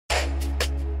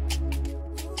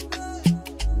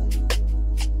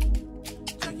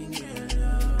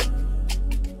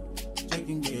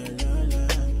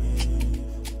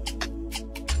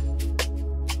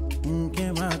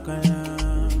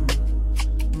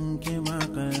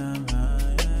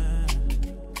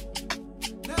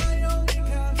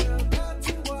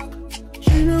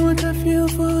feel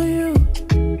for you.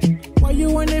 Why you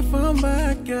want it from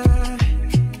bad guy?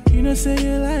 You know say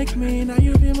you like me, now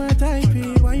you be my type.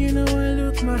 Why you know I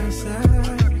look my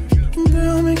side?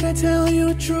 Girl, make I tell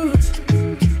you truth.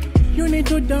 You need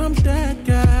to dump that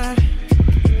guy.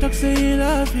 Talk say he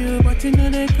love you, but you know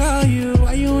they call you.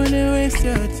 Why you wanna waste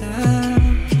your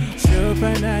time?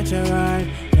 Supernatural,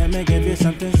 let me give you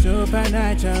something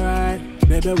supernatural.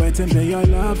 Baby, wait and be your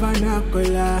love and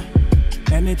aquila.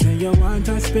 Anything you want,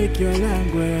 I speak your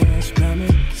language. Tell me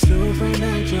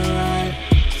supernatural.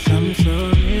 Some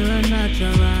so real and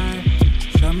natural.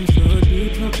 Some so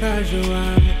deep, no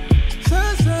casual.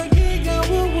 So giga,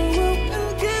 woo woo woo,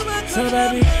 and give it. So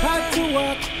baby, cut to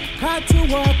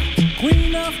walk.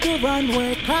 Queen of the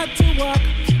runway, cut to walk.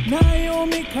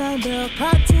 Naomi Campbell,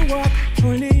 cut to walk.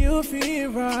 Only you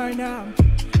feel right now.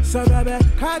 So baby,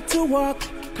 cut to walk.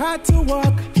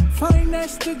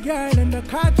 Finest the girl in the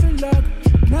catalog.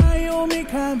 Naomi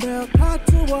Campbell, cut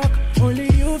to walk. Only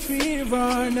you feel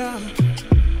right now.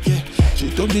 Yeah, she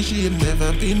told me she had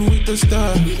never been with a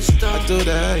star. I told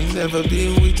her I ain't never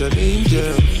been with an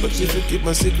angel. But if you keep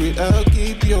my secret, I'll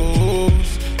keep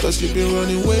yours. Cause you've been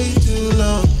running way too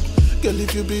long. Girl,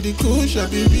 if you be the kush, I'll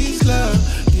be Rizla.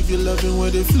 Give you loving where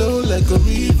they flow like a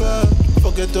river.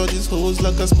 Forget all these hoes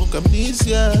like I smoke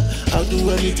amnesia. I'll do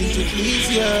anything to please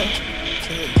ya.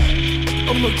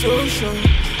 I'm a torture,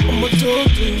 I'm a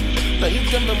total. Now you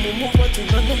can move what you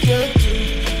wanna get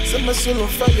to. Set my soul on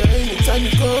fire anytime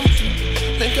you come to.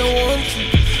 Think I want you,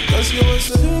 cause you're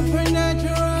so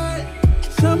supernatural.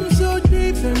 Some so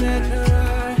deep, so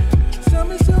natural.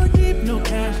 Some is so deep, no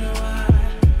casual.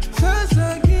 So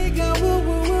giga, woo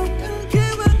woo woo, and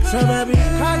give it. So baby,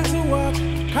 cut to walk.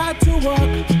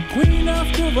 Queen of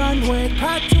the runway,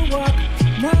 cut to walk.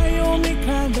 Naomi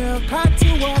Campbell, cut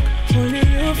to walk. Only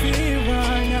you feel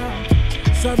right now.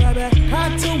 So baby,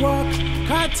 cut to walk.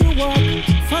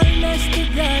 Finest the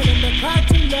girl in the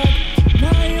catalog.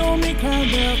 Naomi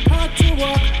Campbell, cut to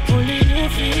walk. Only you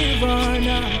feel right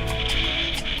now.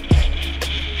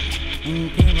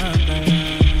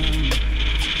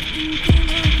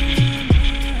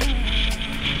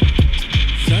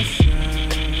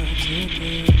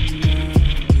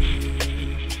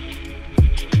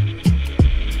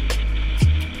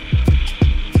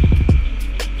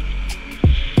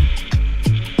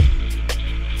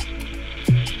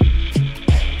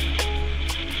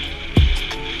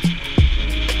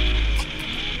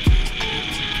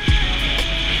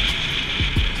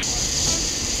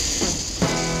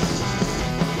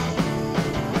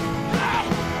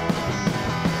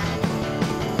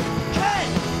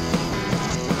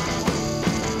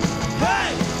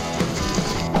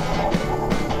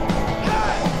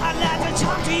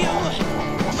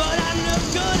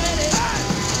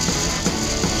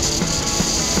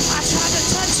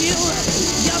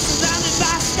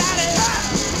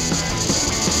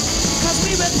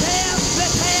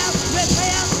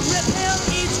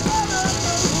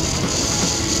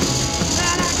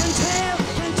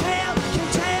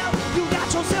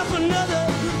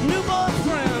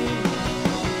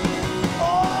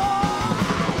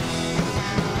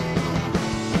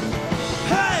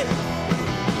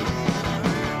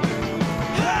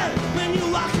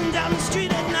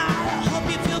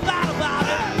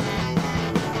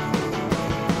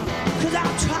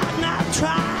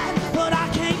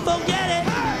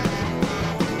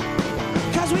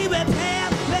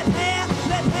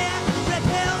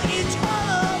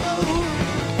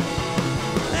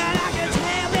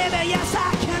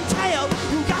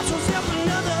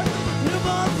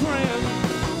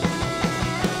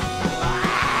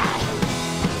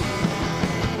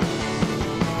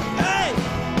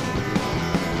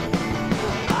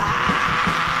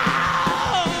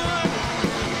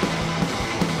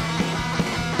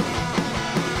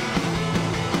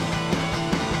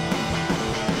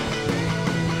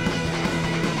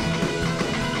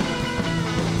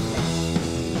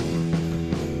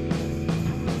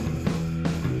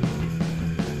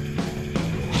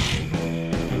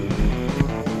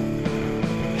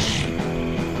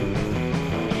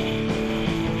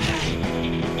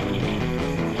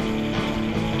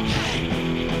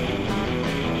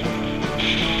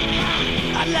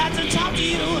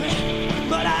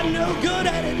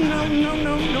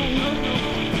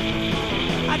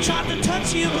 Tried to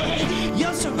touch you,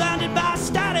 you're surrounded by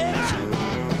static.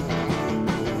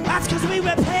 That's cause